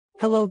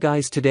Hello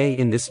guys, today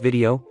in this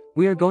video,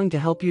 we are going to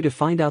help you to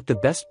find out the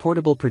best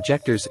portable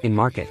projectors in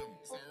market.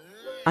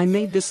 I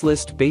made this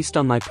list based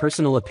on my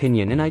personal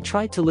opinion and I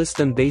tried to list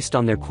them based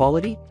on their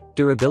quality,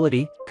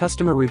 durability,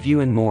 customer review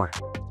and more.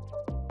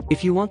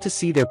 If you want to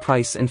see their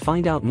price and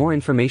find out more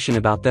information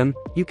about them,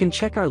 you can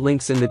check our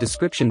links in the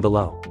description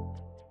below.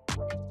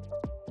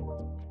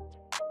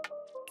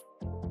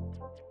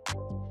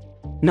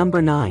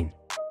 Number 9.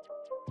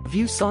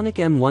 ViewSonic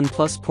M1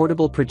 Plus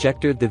Portable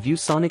Projector. The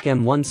ViewSonic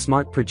M1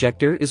 Smart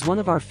Projector is one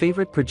of our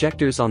favorite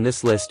projectors on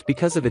this list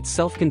because of its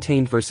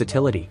self-contained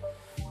versatility.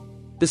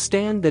 The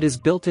stand that is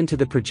built into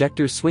the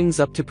projector swings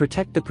up to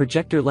protect the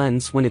projector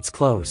lens when it's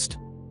closed.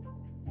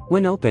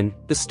 When open,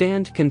 the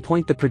stand can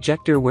point the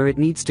projector where it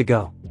needs to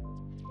go.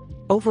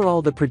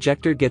 Overall, the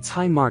projector gets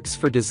high marks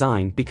for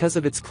design because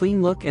of its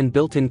clean look and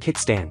built-in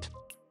kickstand.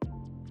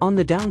 On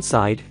the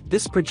downside,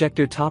 this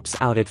projector tops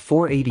out at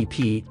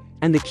 480p,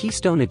 and the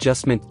keystone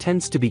adjustment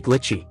tends to be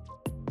glitchy.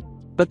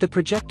 But the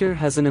projector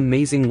has an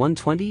amazing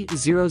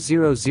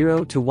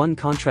 120:0:0:0:1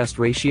 contrast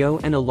ratio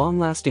and a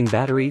long-lasting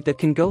battery that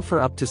can go for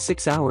up to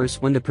 6 hours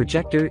when the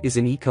projector is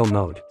in eco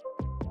mode.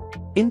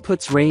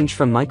 Inputs range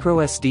from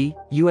microSD,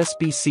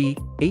 USB-C,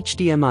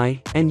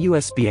 HDMI, and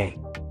USB-A.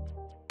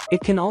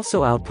 It can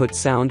also output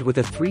sound with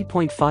a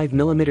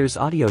 3.5mm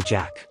audio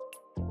jack.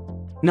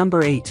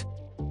 Number 8.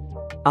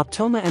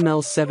 Optoma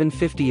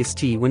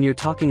ML750ST. When you're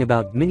talking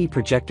about mini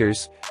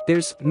projectors,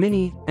 there's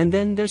mini, and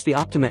then there's the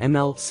Optoma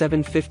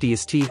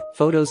ML750ST.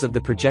 Photos of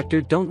the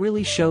projector don't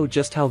really show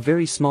just how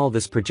very small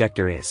this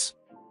projector is.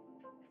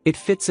 It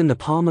fits in the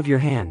palm of your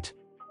hand.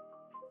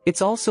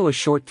 It's also a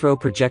short throw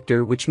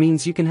projector, which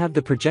means you can have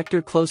the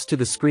projector close to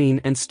the screen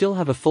and still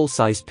have a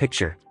full-sized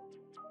picture.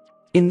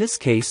 In this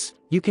case,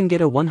 you can get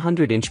a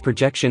 100-inch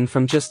projection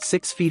from just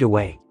 6 feet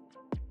away.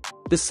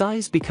 The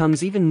size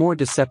becomes even more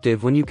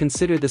deceptive when you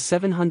consider the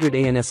 700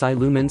 ANSI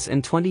lumens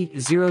and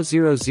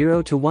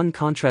 20:0:0:1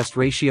 contrast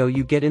ratio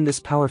you get in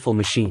this powerful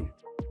machine.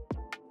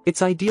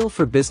 It's ideal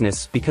for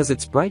business because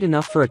it's bright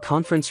enough for a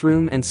conference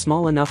room and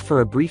small enough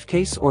for a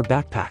briefcase or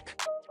backpack.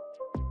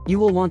 You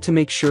will want to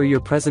make sure your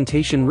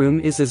presentation room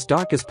is as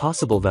dark as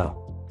possible though.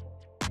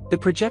 The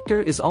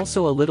projector is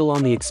also a little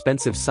on the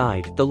expensive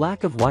side. The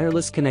lack of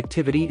wireless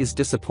connectivity is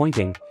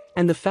disappointing,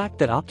 and the fact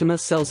that Optoma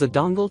sells a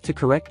dongle to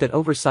correct that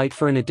oversight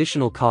for an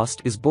additional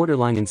cost is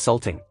borderline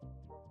insulting.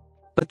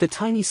 But the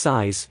tiny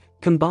size,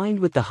 combined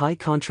with the high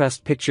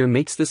contrast picture,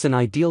 makes this an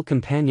ideal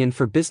companion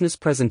for business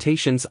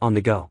presentations on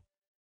the go.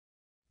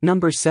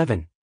 Number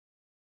 7.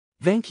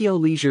 Vankyo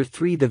Leisure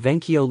 3. The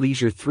Vankyo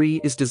Leisure 3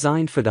 is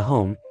designed for the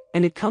home,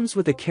 and it comes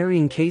with a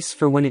carrying case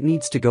for when it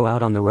needs to go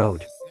out on the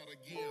road.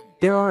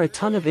 There are a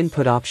ton of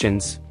input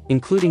options,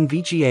 including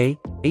VGA,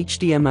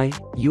 HDMI,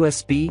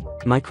 USB,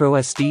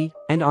 microSD,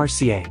 and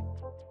RCA.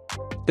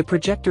 The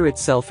projector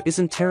itself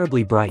isn't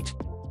terribly bright.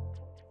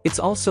 It's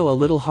also a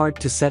little hard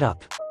to set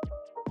up.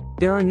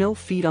 There are no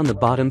feet on the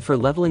bottom for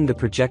leveling the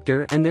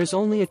projector, and there's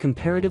only a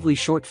comparatively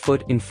short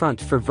foot in front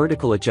for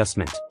vertical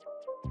adjustment.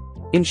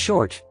 In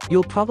short,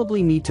 you'll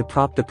probably need to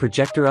prop the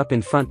projector up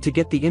in front to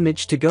get the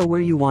image to go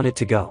where you want it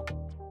to go.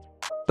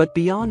 But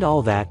beyond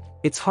all that,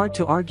 it's hard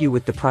to argue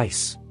with the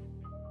price.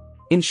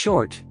 In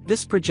short,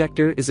 this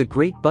projector is a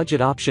great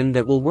budget option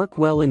that will work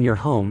well in your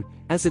home,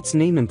 as its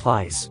name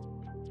implies.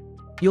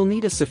 You'll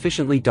need a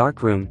sufficiently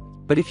dark room,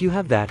 but if you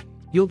have that,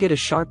 you'll get a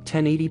sharp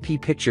 1080p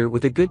picture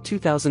with a good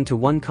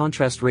 2000:1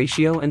 contrast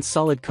ratio and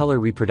solid color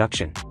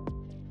reproduction.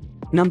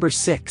 Number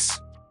 6.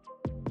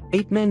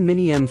 8-man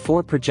Mini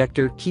M4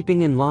 Projector.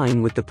 Keeping in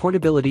line with the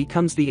portability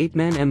comes the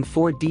 8-man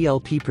M4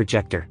 DLP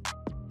projector.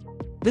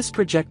 This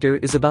projector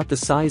is about the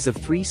size of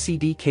 3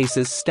 CD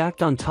cases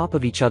stacked on top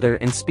of each other,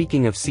 and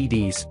speaking of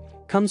CDs,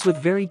 comes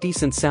with very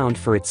decent sound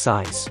for its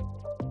size.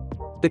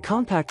 The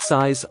compact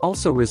size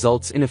also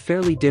results in a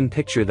fairly dim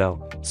picture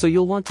though, so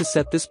you'll want to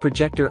set this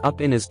projector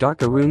up in as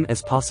dark a room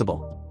as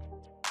possible.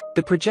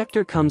 The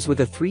projector comes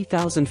with a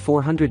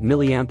 3400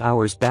 mAh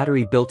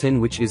battery built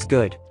in, which is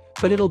good,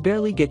 but it'll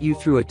barely get you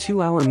through a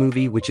 2-hour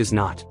movie, which is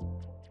not.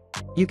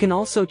 You can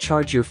also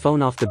charge your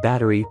phone off the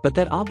battery, but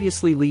that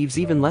obviously leaves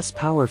even less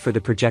power for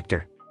the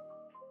projector.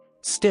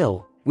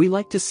 Still, we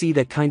like to see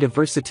that kind of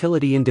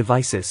versatility in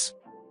devices.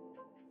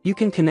 You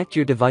can connect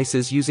your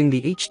devices using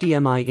the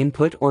HDMI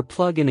input or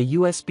plug in a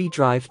USB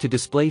drive to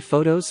display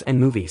photos and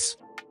movies.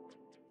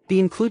 The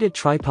included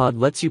tripod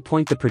lets you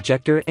point the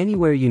projector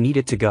anywhere you need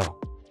it to go.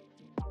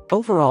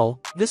 Overall,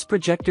 this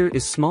projector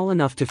is small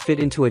enough to fit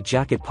into a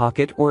jacket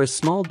pocket or a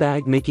small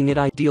bag, making it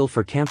ideal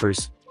for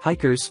campers,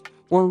 hikers,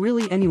 or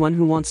really anyone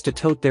who wants to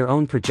tote their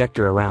own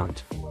projector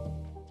around.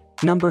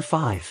 Number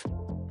 5.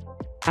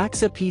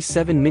 AXA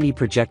P7 Mini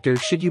Projector.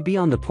 Should you be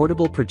on the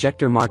portable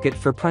projector market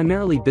for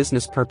primarily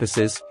business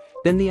purposes,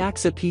 then the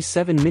AXA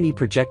P7 Mini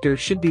Projector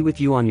should be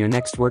with you on your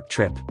next work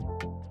trip.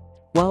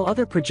 While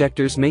other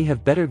projectors may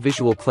have better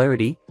visual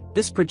clarity,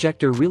 this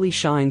projector really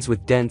shines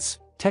with dense,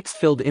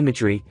 text-filled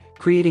imagery,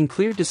 creating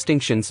clear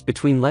distinctions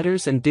between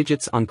letters and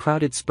digits on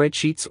crowded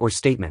spreadsheets or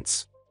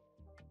statements.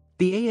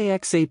 The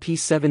AAX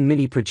AP7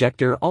 mini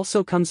projector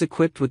also comes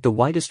equipped with the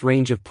widest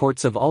range of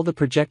ports of all the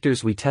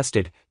projectors we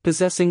tested,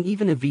 possessing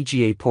even a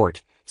VGA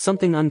port,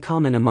 something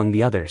uncommon among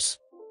the others.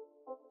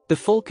 The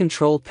full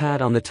control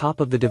pad on the top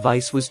of the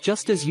device was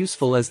just as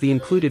useful as the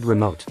included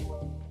remote.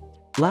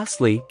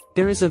 Lastly,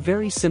 there is a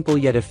very simple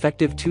yet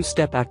effective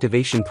two-step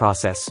activation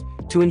process,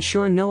 to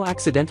ensure no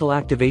accidental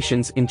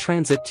activations in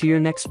transit to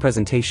your next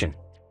presentation.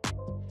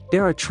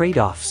 There are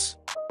trade-offs.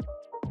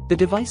 The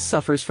device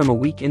suffers from a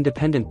weak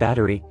independent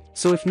battery,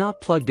 so if not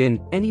plugged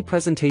in, any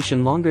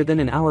presentation longer than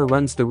an hour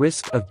runs the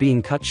risk of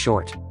being cut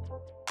short.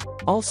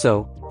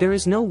 Also, there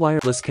is no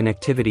wireless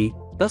connectivity,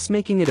 thus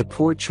making it a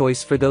poor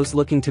choice for those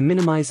looking to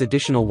minimize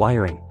additional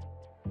wiring.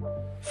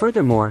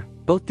 Furthermore,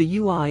 both the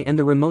UI and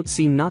the remote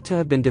seem not to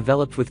have been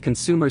developed with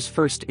consumers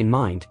first in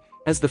mind,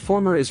 as the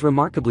former is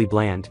remarkably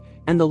bland,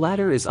 and the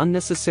latter is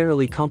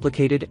unnecessarily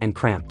complicated and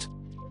cramped.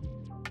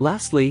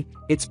 Lastly,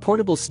 its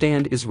portable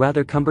stand is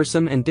rather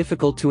cumbersome and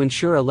difficult to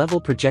ensure a level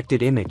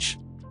projected image.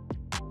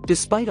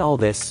 Despite all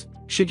this,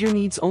 should your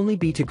needs only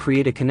be to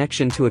create a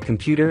connection to a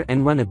computer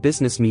and run a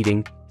business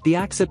meeting, the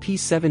AAX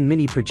AP7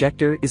 mini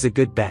projector is a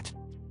good bet.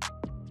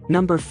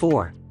 Number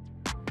 4.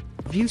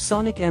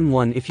 ViewSonic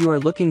M1. If you are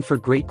looking for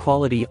great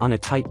quality on a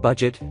tight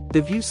budget,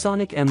 the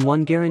ViewSonic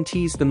M1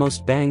 guarantees the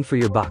most bang for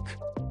your buck.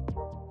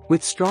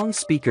 With strong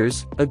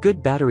speakers, a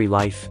good battery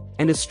life,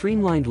 and a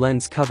streamlined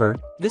lens cover,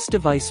 this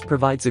device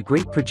provides a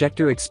great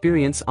projector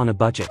experience on a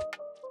budget.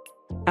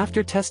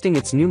 After testing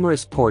its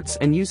numerous ports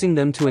and using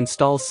them to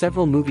install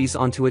several movies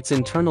onto its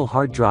internal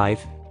hard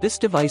drive, this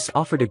device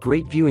offered a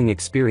great viewing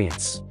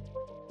experience.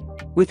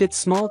 With its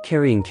small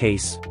carrying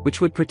case, which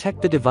would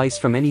protect the device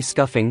from any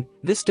scuffing,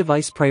 this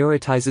device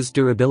prioritizes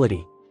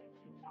durability.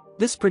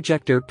 This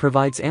projector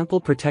provides ample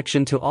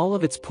protection to all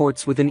of its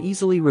ports with an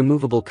easily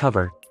removable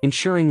cover,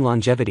 ensuring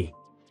longevity.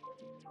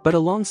 But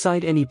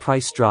alongside any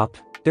price drop,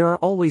 there are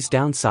always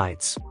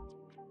downsides.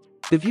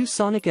 The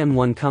ViewSonic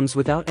M1 comes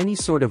without any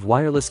sort of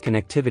wireless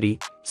connectivity,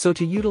 so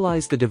to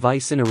utilize the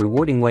device in a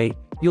rewarding way,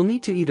 you'll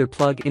need to either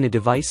plug in a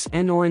device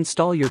and/or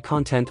install your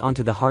content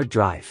onto the hard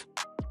drive.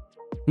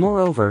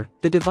 Moreover,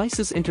 the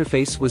device's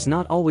interface was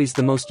not always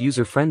the most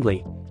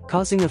user-friendly,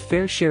 causing a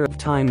fair share of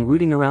time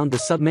rooting around the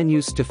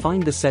submenus to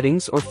find the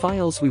settings or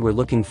files we were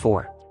looking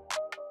for.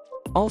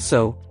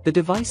 Also, the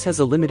device has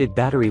a limited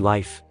battery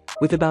life,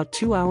 with about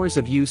 2 hours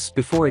of use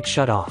before it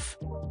shut off.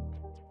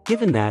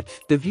 Given that,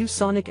 the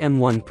ViewSonic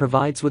M1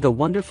 provides with a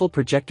wonderful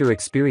projector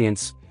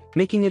experience,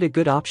 making it a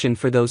good option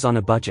for those on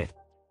a budget.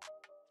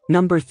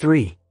 Number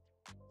 3.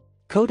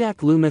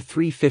 Kodak Luma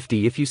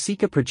 350. If you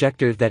seek a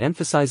projector that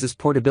emphasizes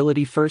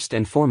portability first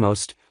and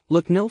foremost,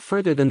 look no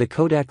further than the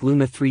Kodak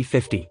Luma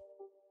 350.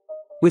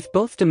 With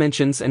both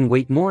dimensions and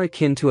weight more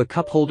akin to a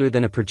cup holder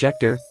than a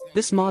projector,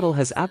 this model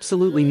has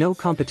absolutely no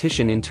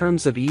competition in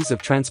terms of ease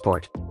of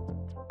transport.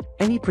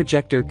 Any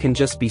projector can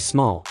just be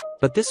small,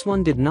 but this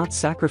one did not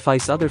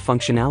sacrifice other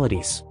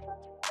functionalities.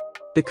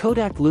 The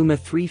Kodak Luma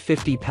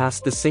 350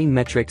 passed the same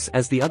metrics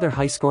as the other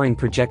high-scoring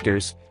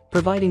projectors,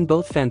 providing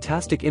both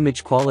fantastic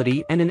image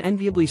quality and an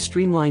enviably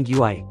streamlined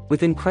UI,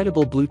 with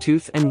incredible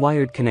Bluetooth and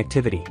wired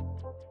connectivity.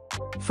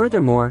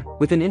 Furthermore,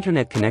 with an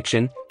internet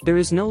connection, there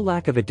is no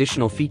lack of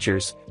additional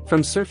features,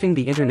 from surfing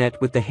the internet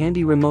with the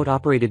handy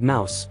remote-operated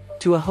mouse,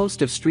 to a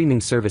host of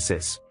streaming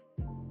services.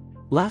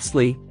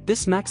 Lastly,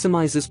 this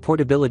maximizes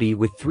portability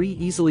with 3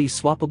 easily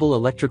swappable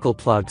electrical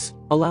plugs,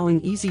 allowing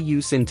easy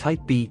use in Type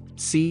B,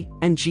 C,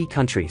 and G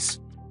countries.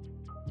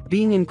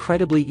 Being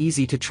incredibly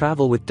easy to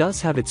travel with does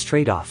have its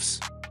trade-offs.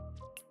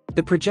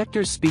 The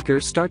projector's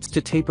speaker starts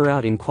to taper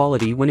out in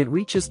quality when it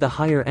reaches the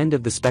higher end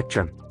of the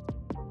spectrum.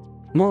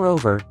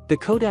 Moreover, the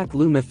Kodak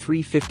Luma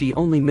 350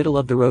 only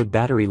middle-of-the-road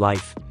battery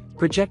life,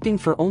 projecting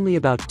for only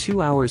about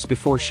 2 hours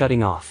before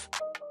shutting off.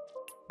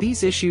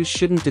 These issues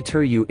shouldn't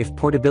deter you if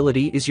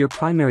portability is your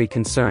primary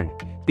concern,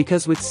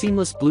 because with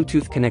seamless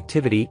Bluetooth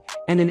connectivity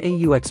and an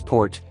AUX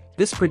port,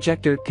 this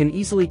projector can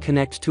easily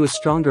connect to a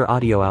stronger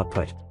audio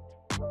output.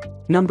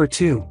 Number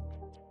 2.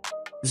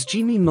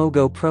 Zgimi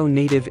Mogo Pro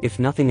Native. If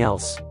nothing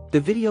else, the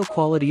video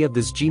quality of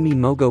the Zgimi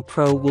Mogo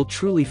Pro will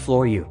truly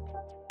floor you.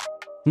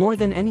 More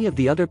than any of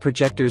the other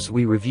projectors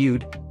we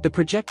reviewed, the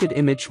projected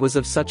image was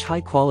of such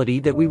high quality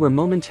that we were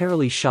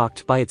momentarily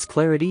shocked by its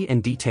clarity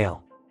and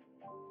detail.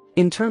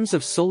 In terms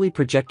of solely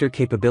projector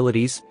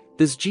capabilities,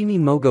 the Zgimi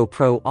Mogo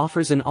Pro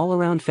offers an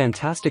all-around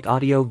fantastic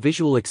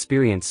audio-visual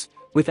experience,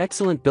 with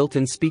excellent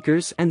built-in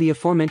speakers and the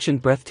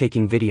aforementioned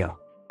breathtaking video.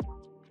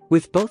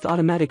 With both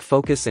automatic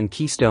focus and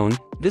keystone,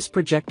 this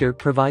projector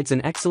provides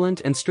an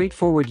excellent and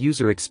straightforward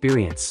user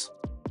experience.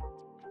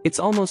 Its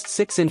almost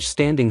 6-inch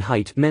standing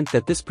height meant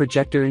that this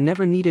projector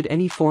never needed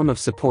any form of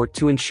support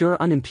to ensure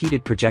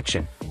unimpeded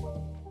projection.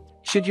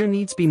 Should your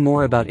needs be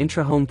more about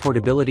intra-home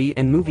portability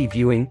and movie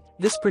viewing,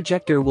 this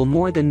projector will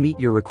more than meet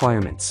your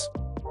requirements.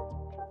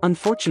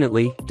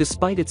 Unfortunately,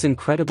 despite its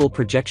incredible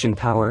projection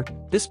power,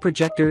 this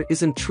projector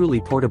isn't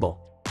truly portable.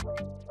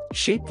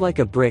 Shaped like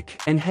a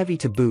brick and heavy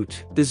to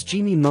boot, the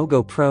Zgimi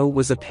Mogo Pro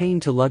was a pain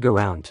to lug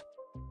around.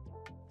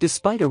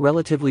 Despite a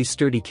relatively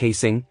sturdy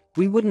casing,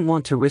 we wouldn't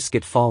want to risk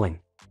it falling.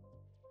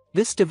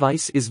 This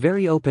device is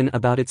very open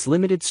about its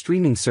limited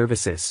streaming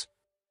services.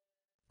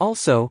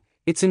 Also,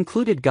 its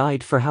included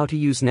guide for how to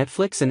use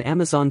Netflix and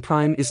Amazon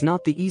Prime is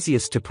not the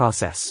easiest to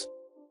process.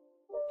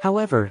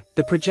 However,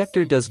 the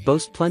projector does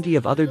boast plenty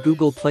of other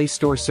Google Play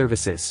Store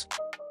services.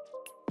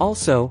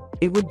 Also,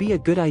 it would be a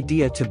good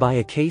idea to buy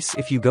a case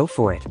if you go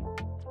for it.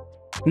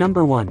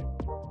 Number 1.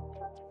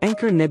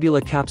 Anker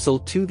Nebula Capsule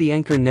 2. The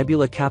Anker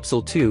Nebula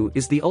Capsule 2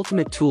 is the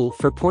ultimate tool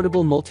for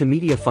portable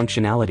multimedia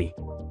functionality.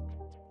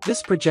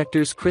 This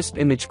projector's crisp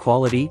image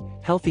quality,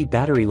 healthy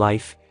battery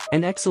life,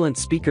 and excellent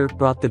speaker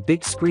brought the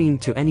big screen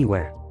to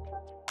anywhere.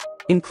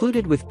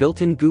 Included with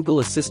built-in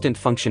Google Assistant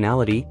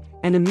functionality,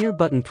 and a mere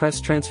button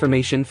press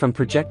transformation from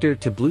projector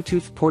to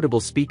Bluetooth portable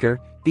speaker,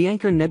 the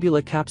Anker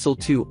Nebula Capsule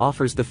 2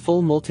 offers the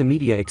full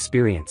multimedia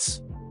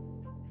experience.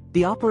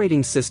 The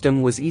operating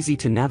system was easy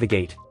to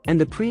navigate, and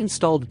the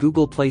pre-installed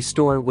Google Play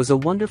Store was a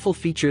wonderful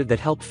feature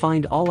that helped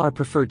find all our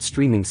preferred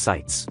streaming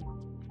sites.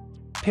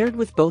 Paired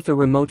with both a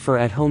remote for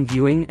at-home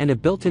viewing and a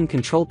built-in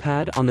control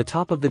pad on the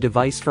top of the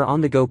device for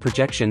on-the-go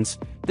projections,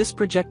 this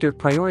projector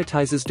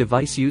prioritizes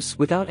device use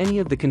without any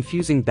of the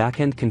confusing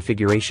back-end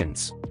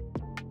configurations.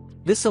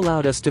 This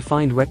allowed us to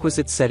find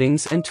requisite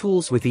settings and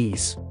tools with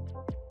ease.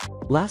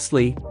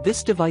 Lastly,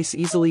 this device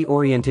easily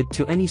oriented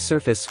to any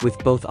surface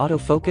with both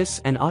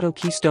autofocus and auto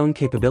keystone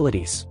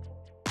capabilities.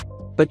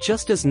 But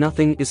just as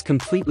nothing is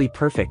completely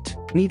perfect,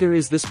 neither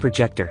is this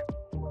projector.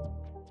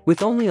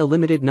 With only a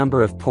limited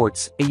number of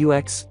ports,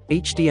 AUX,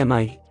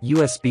 HDMI,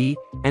 USB,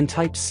 and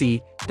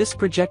Type-C, this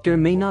projector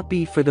may not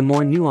be for the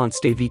more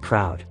nuanced AV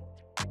crowd.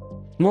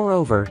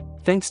 Moreover,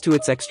 thanks to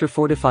its extra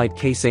fortified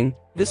casing,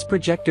 this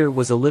projector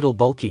was a little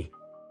bulky.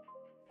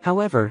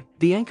 However,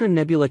 the Anker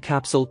Nebula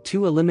Capsule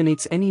 2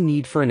 eliminates any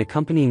need for an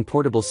accompanying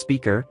portable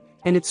speaker,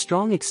 and its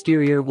strong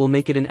exterior will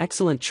make it an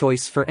excellent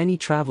choice for any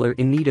traveler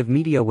in need of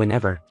media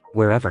whenever,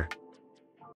 wherever.